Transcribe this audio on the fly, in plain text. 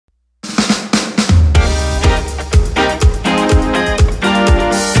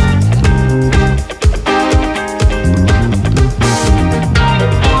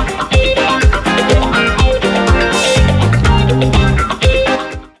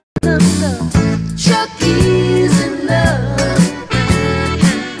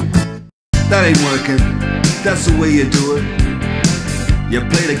ain't working. That's the way you do it. You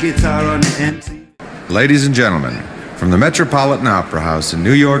play the guitar on the empty. Ladies and gentlemen, from the Metropolitan Opera House in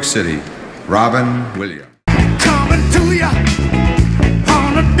New York City, Robin Williams. Coming to ya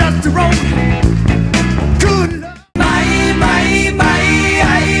on a dusty road. Good luck.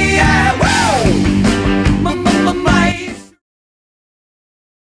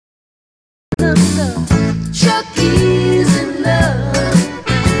 Chucky's in love.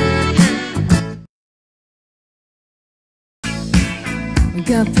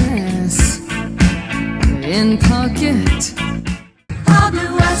 Got brass in pocket. How do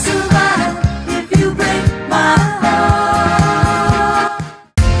I survive if you break my heart?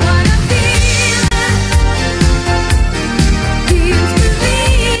 What a feeling keeps me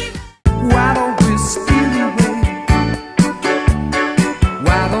leaving. Why don't we steal away?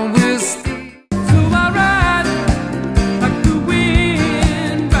 Why don't we steal? So I ride like the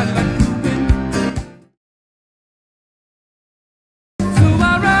wind, ride like the wind. So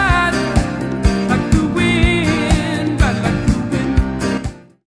I ride like the wind, ride like the wind.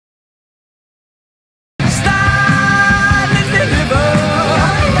 Start and deliver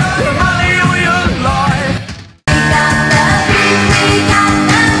the money of your life. We got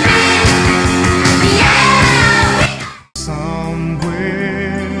the beat, yeah.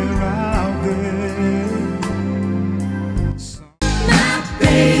 Somewhere out there. My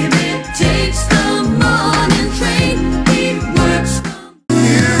baby takes the morning train. He works from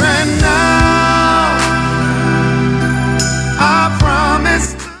Here and now, I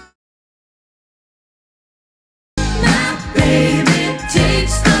promise. my baby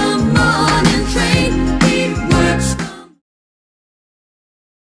takes the morning train. He works from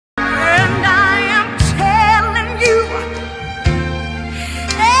And I am telling you,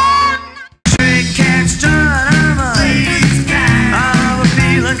 straight cats dynamite. I have a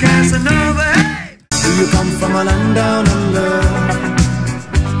feeling Casanova. Do you come from a land down under?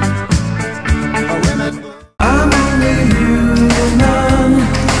 Or women? I'm only human,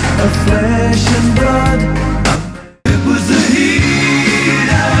 of flesh and blood. It was the heat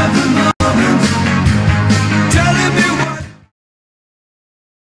of the moment, telling me what.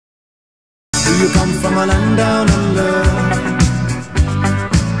 Do you come from a land down under?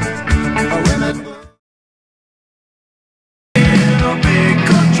 Or women? In a big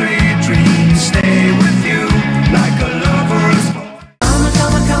country, dreams stay with you like a lover's bond. Come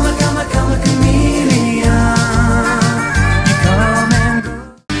a chameleon. You come and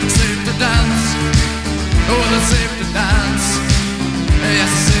go. Safe to dance, oh, it's safe to dance.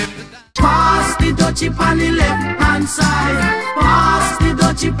 Yes, it's safe to dance. Pass the dutchie on the left hand side. Pass the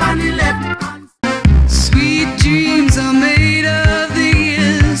dutchie on the left hand side. Sweet dreams are made of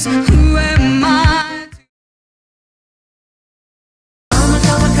these. Who am I? Come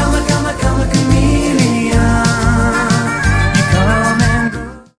a chameleon. You come and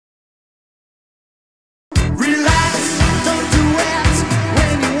go. Relax, don't do it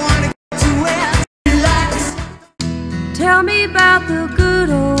when you wanna get to it. Relax. Tell me about the good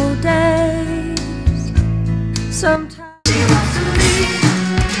old days. Sometimes she wants to leave.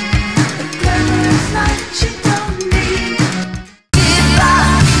 The cleverest night she told me. If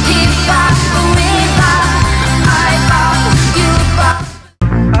I you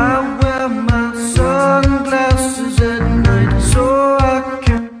I wear my sunglasses at night so I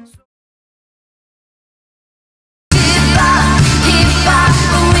can.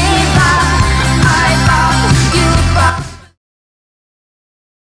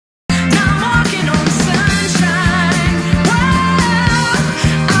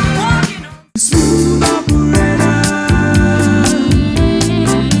 Smooth operator.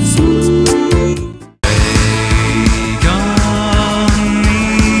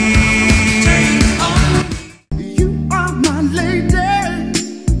 Take on me. You are my lady.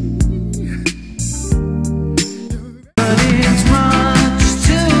 But it's much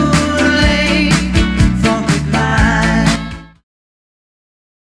too late for goodbye.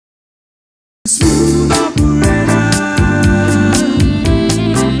 Smooth operator.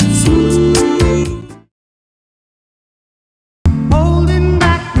 Smooth. Holding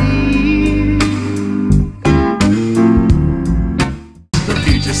back the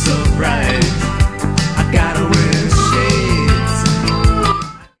future's so bright. I gotta wear shades.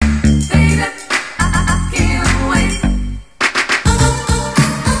 baby, I can't wait.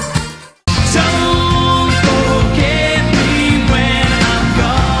 Don't forget me when I'm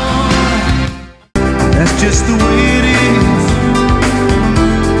gone. That's just the way it is.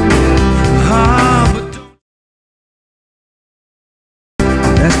 But don't.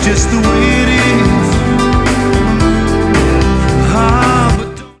 That's just the way it is.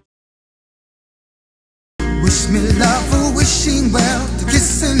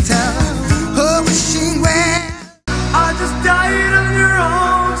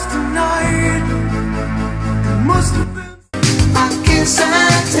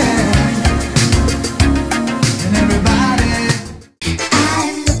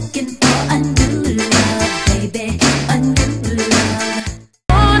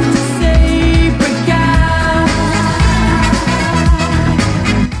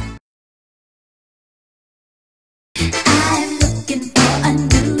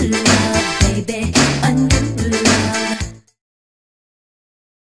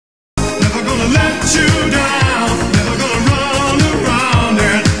 gonna let you down, never gonna run around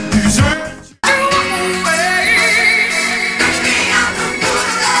and desert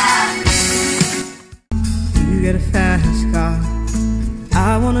you. You get a fast car,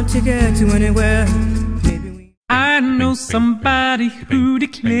 I want a ticket to anywhere. I know somebody who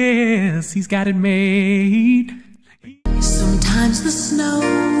declares he's got it made. Sometimes the snow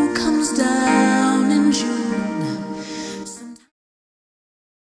comes down in June.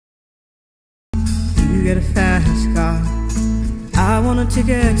 You get a fast car, I want a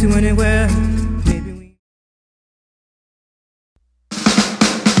ticket to anywhere.